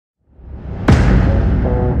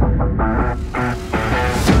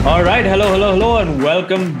All right, hello, and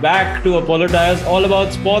welcome back to Apollo Tyres, all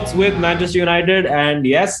about sports with Manchester United. And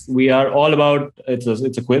yes, we are all about it's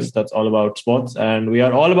a quiz that's all about sports, and we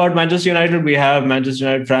are all about Manchester United. We have Manchester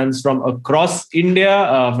United fans from across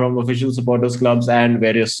India, from official supporters clubs and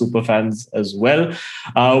various super fans as well.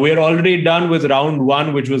 We are already done with round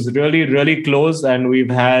one, which was really close, and we've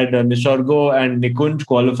had Nishargo and Nikunj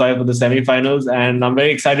qualify for the semi-finals, and I'm very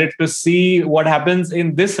excited to see what happens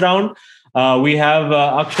in this round. We have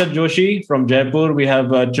Akshat Joshi from Jaipur. We have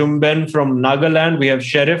Chumben from Nagaland. We have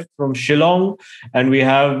Sheriff from Shillong. And we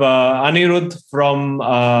have Anirudh from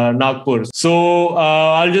Nagpur. So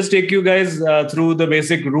I'll just take you guys through the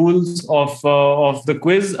basic rules of the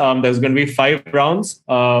quiz. There's going to be 5 rounds.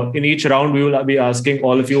 In each round, we will be asking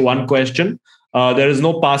all of you one question. There is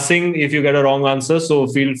no passing if you get a wrong answer. So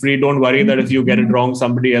feel free. Don't worry that if you get it wrong,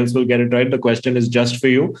 somebody else will get it right. The question is just for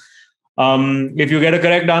you. If you get a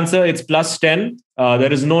correct answer, it's plus 10.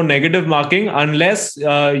 There is no negative marking unless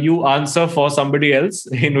you answer for somebody else,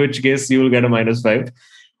 in which case you will get a minus 5.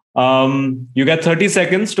 You get 30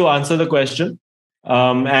 seconds to answer the question.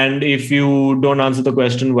 And if you don't answer the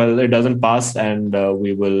question, well, it doesn't pass, and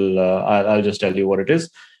I'll just tell you what it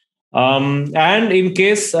is. And in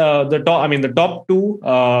case the top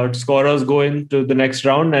 2 scorers go into the next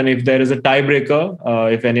round, and if there is a tiebreaker,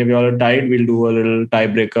 if any of you are tied, we'll do a little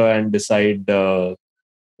tiebreaker and decide.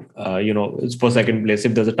 It's for second place.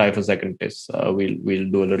 If there's a tie for second place, we'll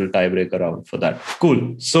do a little tiebreaker round for that.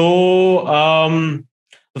 Cool. So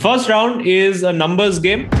the first round is a numbers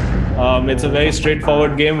game. It's a very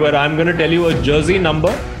straightforward game where I'm going to tell you a jersey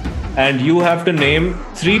number, and you have to name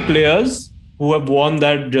 3 players who have worn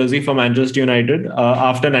that jersey for Manchester United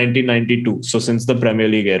after 1992. So since the Premier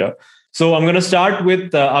League era. So I'm going to start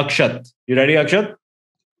with Akshat. You ready, Akshat?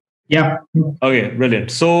 Yeah. Okay,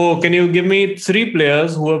 brilliant. So can you give me 3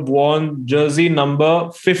 players who have worn jersey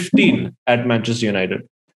number 15 at Manchester United?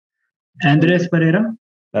 Andres Pereira.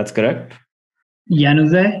 That's correct.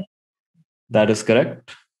 Januzaj. That is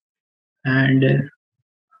correct. And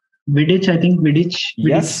Vidic, I think Vidic.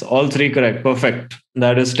 Yes, all 3 correct. Perfect.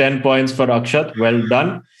 That is 10 points for Akshat. Well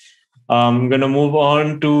done. I'm going to move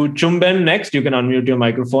on to Chumben next. You can unmute your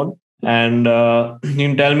microphone. And you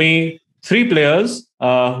can tell me 3 players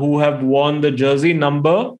who have worn the jersey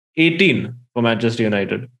number 18 for Manchester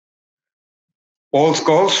United. Paul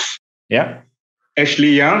Scholes. Yeah.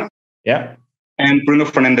 Ashley Young. Yeah. And Bruno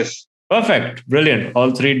Fernandes. Perfect. Brilliant.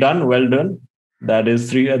 All 3 done. Well done. That is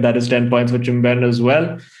 10 points for Chumben as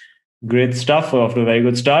well. Great stuff. Off to a very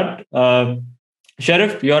good start.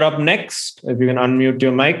 Sheriff, you're up next. If you can unmute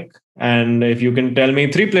your mic, and if you can tell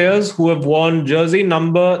me 3 players who have worn jersey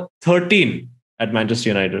number 13 at Manchester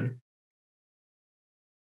United.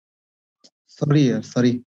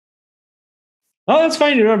 Sorry. Oh, that's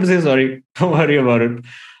fine. You don't have to say sorry. Don't worry about it.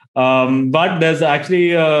 But there's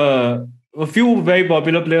actually a few very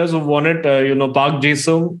popular players who've won it. Park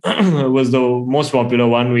Ji-sung was the most popular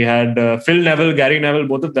one. We had Phil Neville, Gary Neville,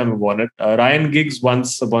 both of them have won it. Ryan Giggs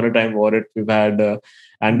once upon a time won it. We've had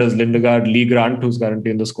Anders Lindegaard, Lee Grant, who's currently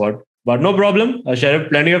in the squad. But no problem. Sheriff,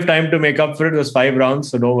 plenty of time to make up for it. There's 5 rounds,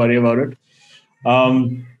 so don't worry about it.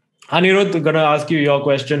 Anirudh, I'm going to ask you your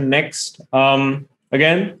question next.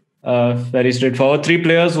 Again, very straightforward. 3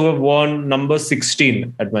 players who have worn number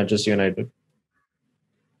 16 at Manchester United.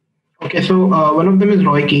 Okay, so one of them is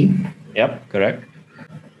Roy Keane. Yep, correct.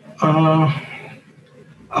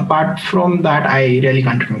 Apart from that, I really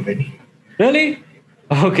can't remember any. Really?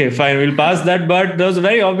 Okay, fine. We'll pass that. But there was a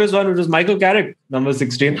very obvious one, which was Michael Carrick, number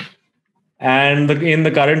 16. And in the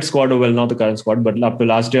current squad, well, not the current squad, but up to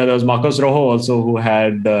last year, there was Marcos Rojo also who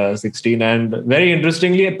had 16. And very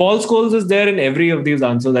interestingly, Paul Scholes is there in every of these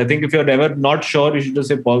answers. I think if you're ever not sure, you should just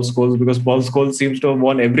say Paul Scholes, because Paul Scholes seems to have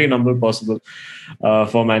won every number possible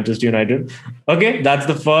for Manchester United. Okay, that's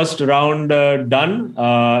the first round done.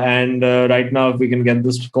 And right now, if we can get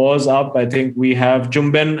the scores up, I think we have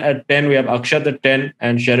Chumben at 10, we have Akshat at 10,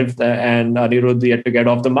 and Sheriff and Anirudh yet to get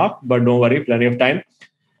off the mark. But don't worry, plenty of time.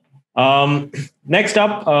 Next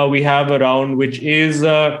up, we have a round which is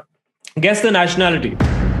guess the nationality.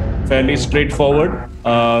 Fairly straightforward.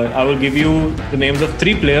 I will give you the names of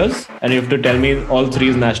 3 players, and you have to tell me all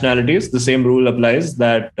 3's nationalities. The same rule applies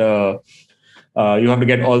that you have to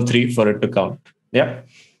get all 3 for it to count. Yeah.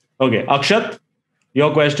 Okay. Akshat,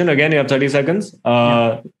 your question again. You have 30 seconds.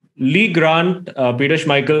 Lee Grant, Peter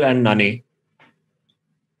Schmeichel, and Nani.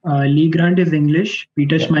 Lee Grant is English.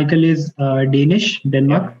 Peter Schmeichel is Danish,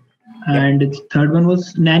 Denmark. And the third one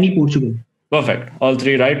was Nani, Portugal. Perfect. All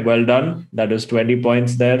 3 right. Well done. That is 20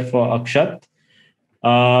 points there for Akshat.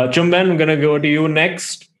 Chumben, I'm going to go to you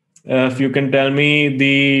next. If you can tell me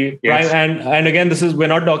the Yes. and again, we're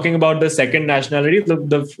not talking about the second nationality,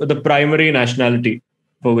 the primary nationality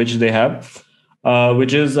for which they have,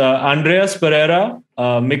 which is Andreas Pereira,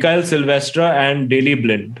 Mikhail Silvestre, and Daley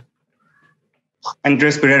Blind.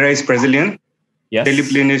 Andres Pereira is Brazilian. Yes. Daley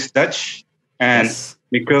Blind is Dutch. And Yes.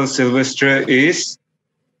 Mikel Silvestre is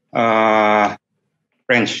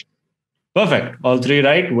French. Perfect. All three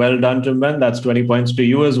right. Well done, Chumban. That's 20 points to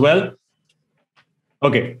you as well.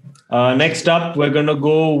 Okay. Next up, we're going to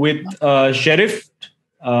go with Sheriff.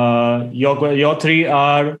 Your three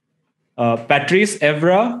are Patrice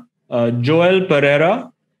Evra, Joel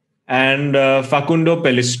Pereira, and Facundo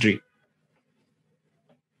Pellistri.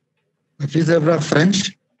 Patrice Evra,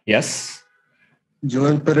 French. Yes.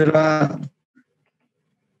 Joel Pereira,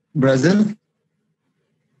 Brazil.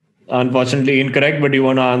 Unfortunately, incorrect, but you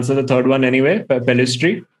want to answer the third one anyway.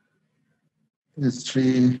 Pellistri.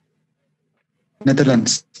 History,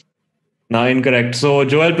 Netherlands. Now, incorrect. So,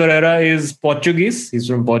 Joel Pereira is Portuguese. He's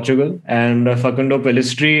from Portugal. And Facundo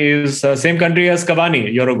Pellistri is same country as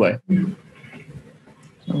Cavani, Uruguay.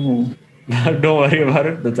 Oh, Don't worry about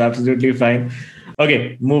it. That's absolutely fine.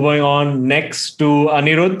 Okay, moving on next to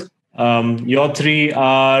Anirudh. Your three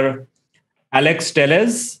are Alex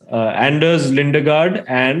Telles, Anders Lindegaard,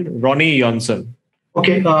 and Ronnie Johnson.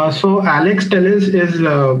 Okay, so Alex Telles is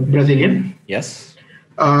Brazilian. Yes.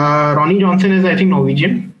 Ronnie Johnson is, I think,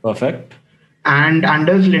 Norwegian. Perfect. And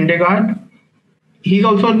Anders Lindegaard, he's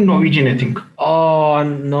also Norwegian, I think. Oh,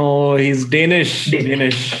 no, he's Danish.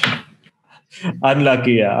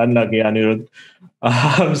 Unlucky, Anirudh.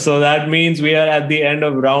 So that means we are at the end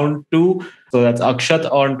of round 2. So that's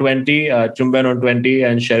Akshat on 20, Chumban on 20,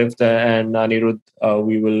 and Sheriff and Anirudh.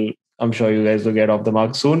 I'm sure you guys will get off the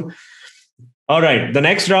mark soon. All right. The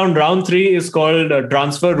next round 3, is called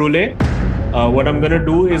Transfer Roulette. What I'm going to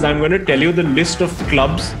do is I'm going to tell you the list of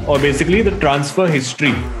clubs, or basically the transfer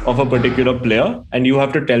history of a particular player, and you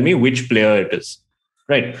have to tell me which player it is.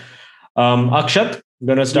 Right. Akshat, I'm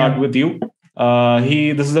going to start with you.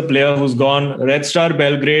 This is a player who's gone Red Star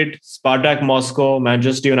Belgrade, Spartak Moscow,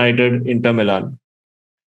 Manchester United, Inter Milan.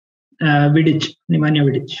 Vidic, Nemanja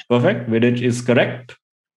Vidic. Perfect. Vidic is correct.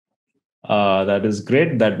 That is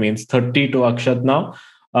great. That means 30 to Akshat now.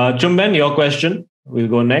 Chumban, your question. We'll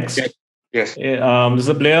go next. Yes. This is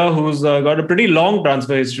a player who's got a pretty long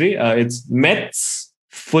transfer history. It's Mets,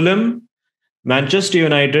 Fulham, Manchester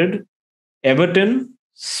United, Everton,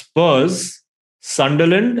 Spurs,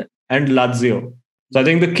 Sunderland, and Lazio. So I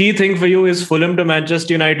think the key thing for you is Fulham to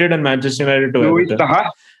Manchester United and Manchester United to Louis Everton.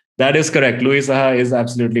 Saha. That is correct. Louis Saha is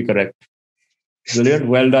absolutely correct. Brilliant.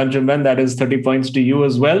 Well done, Chumban. That is 30 points to you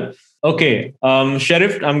as well. Okay.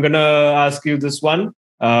 Sheriff, I'm going to ask you this one.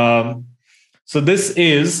 So this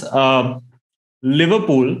is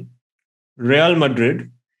Liverpool, Real Madrid,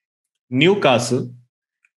 Newcastle,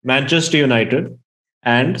 Manchester United,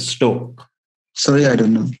 and Stoke. sorry, I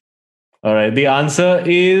don't know. All right. The answer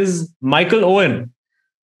is Michael Owen.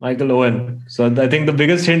 So I think the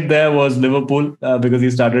biggest hint there was Liverpool because he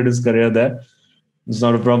started his career there. It's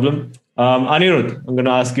not a problem. Anirudh, I'm going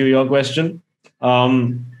to ask you your question.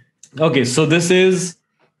 Okay. So this is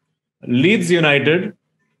Leeds United,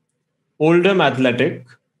 Oldham Athletic,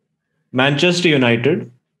 Manchester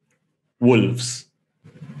United, Wolves.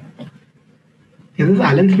 Is this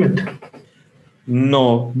Alan Smith?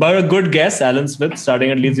 No, but a good guess. Alan Smith starting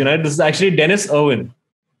at Leeds United. This is actually Dennis Irwin.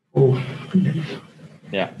 Oh,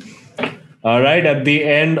 Yeah. All right. At the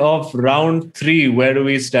end of round 3, where do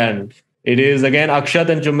we stand? It is again Akshat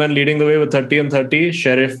and Chumban leading the way with 30 and 30.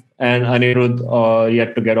 Sheriff and Anirudh are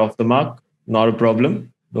yet to get off the mark. Not a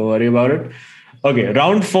problem. Don't worry about it. Okay.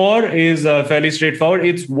 Round 4 is fairly straightforward.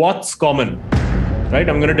 It's what's common. Right?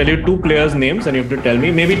 I'm going to tell you 2 players' names and you have to tell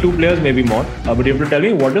me, maybe 2 players, maybe more, but you have to tell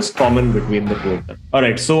me what is common between the 2 of them. All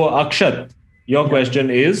right. So Akshat, your question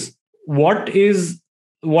is, what is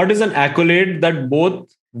an accolade that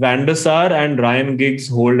both Van der Sar and Ryan Giggs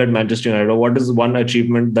hold at Manchester United? Or what is one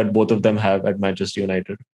achievement that both of them have at Manchester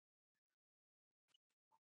United?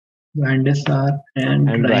 Van der Sar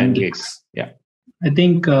and Ryan Giggs. Yeah. I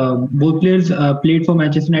think both players played for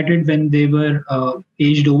Manchester United when they were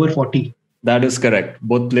aged over 40. That is correct.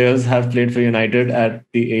 Both players have played for United at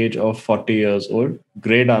the age of 40 years old.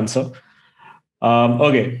 Great answer.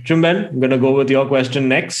 Okay, Chumban, I'm going to go with your question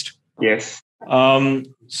next. Yes.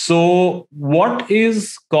 So what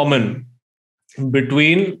is common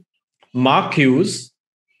between Mark Hughes,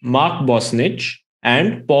 Mark Bosnich,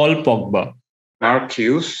 and Paul Pogba? Mark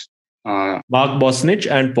Hughes. Mark Bosnich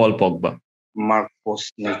and Paul Pogba. Mark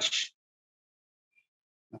Bosnich.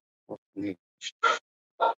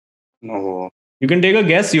 No. You can take a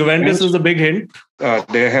guess. Juventus is a big hint.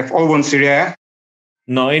 They have all won Serie A.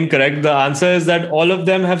 No, incorrect. The answer is that all of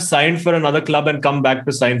them have signed for another club and come back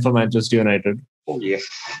to sign for Manchester United. Oh, yes.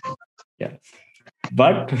 Yeah.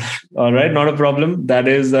 But, all right, not a problem. That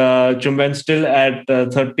is Chumben still at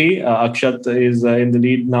 30. Akshat is in the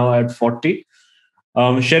lead now at 40.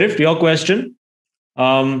 Sheriff, your question.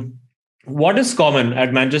 What is common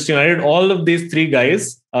at Manchester United? All of these three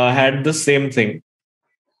guys had the same thing.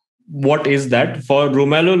 What is that? For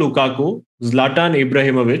Romelu Lukaku, Zlatan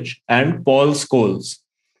Ibrahimovic, and Paul Scholes,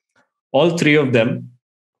 all three of them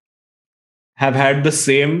have had the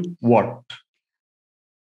same what?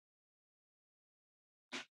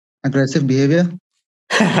 Aggressive behavior.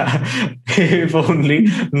 If only.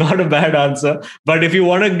 Not a bad answer. But if you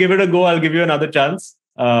want to give it a go, I'll give you another chance.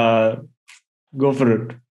 Go for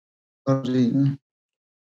it. Sorry.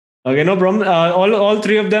 Okay, no problem. All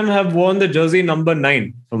three of them have worn the jersey number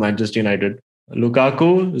 9 for Manchester United.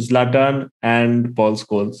 Lukaku, Zlatan, and Paul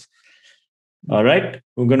Scholes. All right.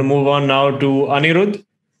 We're going to move on now to Anirudh.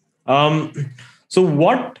 So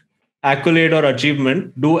what accolade or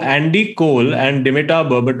achievement do Andy Cole and Dimitar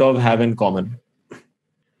Berbatov have in common?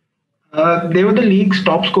 They were the league's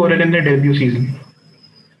top scorer in their debut season.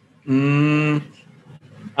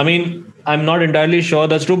 I mean, I'm not entirely sure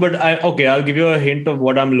that's true, but I'll give you a hint of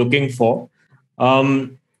what I'm looking for.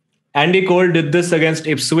 Andy Cole did this against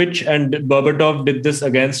Ipswich and Berbatov did this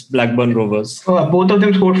against Blackburn Rovers. Both of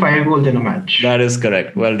them scored 5 goals in a match. That is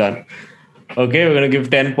correct. Well done. Okay, we're going to give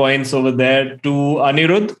 10 points over there to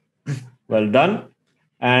Anirudh. Well done.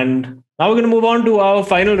 And now we're going to move on to our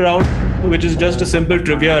final round, which is just a simple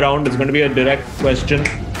trivia round. It's going to be a direct question.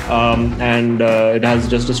 And it has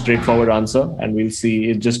just a straightforward answer. And we'll see.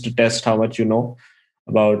 It's just to test how much you know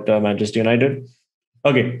about Manchester United.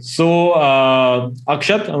 Okay, so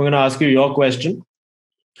Akshat, I'm going to ask you your question.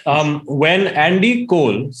 When Andy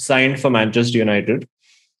Cole signed for Manchester United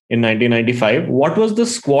in 1995, what was the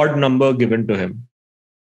squad number given to him?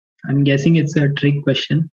 I'm guessing it's a trick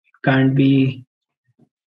question. Can't be.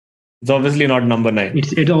 It's obviously not number 9.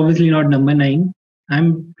 It's obviously not number 9.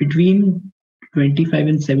 I'm between 25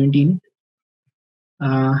 and 17.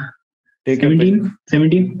 Take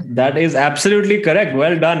 17. That is absolutely correct.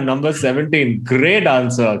 Well done. Number 17. Great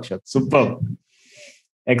answer, Akshat. Superb.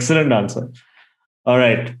 Excellent answer. All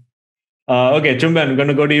right. Okay, Chumben, I'm going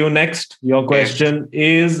to go to you next. Your question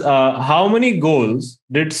is, how many goals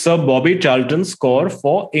did Sir Bobby Charlton score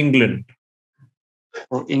for England?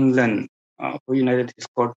 For England, for United, he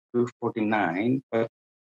scored 249. But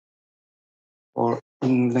for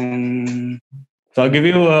England... So I'll give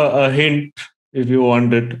you a hint if you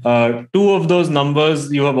want it. 2 of those numbers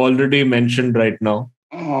you have already mentioned right now.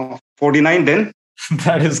 49 then?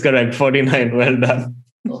 That is correct. 49. Well done.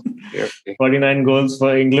 Okay. 49 goals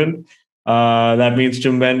for England. That means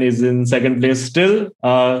Chumben is in second place still.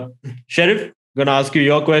 Sheriff, I'm going to ask you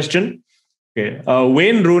your question. Okay.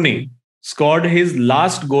 Wayne Rooney scored his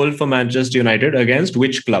last goal for Manchester United against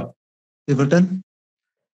which club? Everton.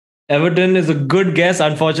 Everton is a good guess.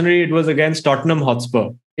 Unfortunately, it was against Tottenham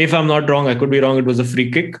Hotspur. If I'm not wrong, I could be wrong. It was a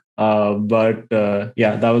free kick. But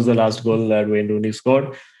that was the last goal that Wayne Rooney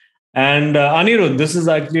scored. And Anirudh, this is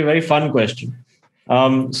actually a very fun question.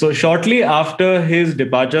 So shortly after his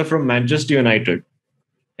departure from Manchester United,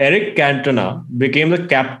 Eric Cantona became the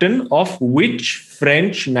captain of which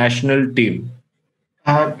French national team?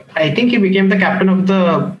 I think he became the captain of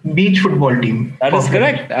the beach football team. That is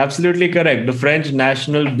correct. Absolutely correct. The French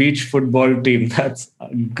national beach football team. That's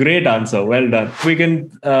a great answer. Well done. We can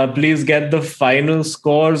please get the final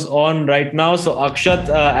scores on right now. So Akshat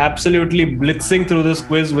absolutely blitzing through this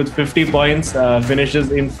quiz with 50 points,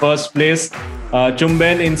 finishes in first place.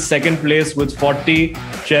 Chumben in second place with 40.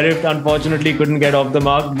 Sheriff unfortunately couldn't get off the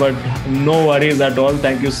mark, but no worries at all.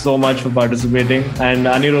 Thank you so much for participating. And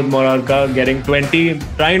Anirudh Morarka getting 20,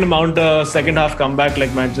 trying to mount a second half comeback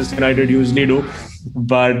like Manchester United usually do,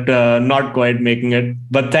 but not quite making it.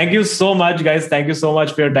 But thank you so much, guys. Thank you so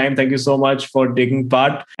much for your time. Thank you so much for taking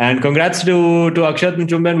part. And congrats to Akshat and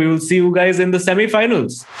Chumben. We will see you guys in the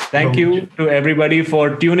semi-finals. Thank you to everybody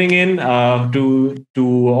for tuning in to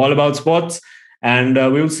All About Sports. And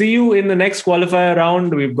we will see you in the next qualifier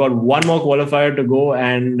round. We've got one more qualifier to go.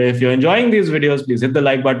 And if you're enjoying these videos, please hit the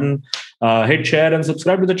like button, hit share and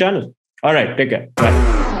subscribe to the channel. All right. Take care.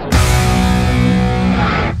 Bye.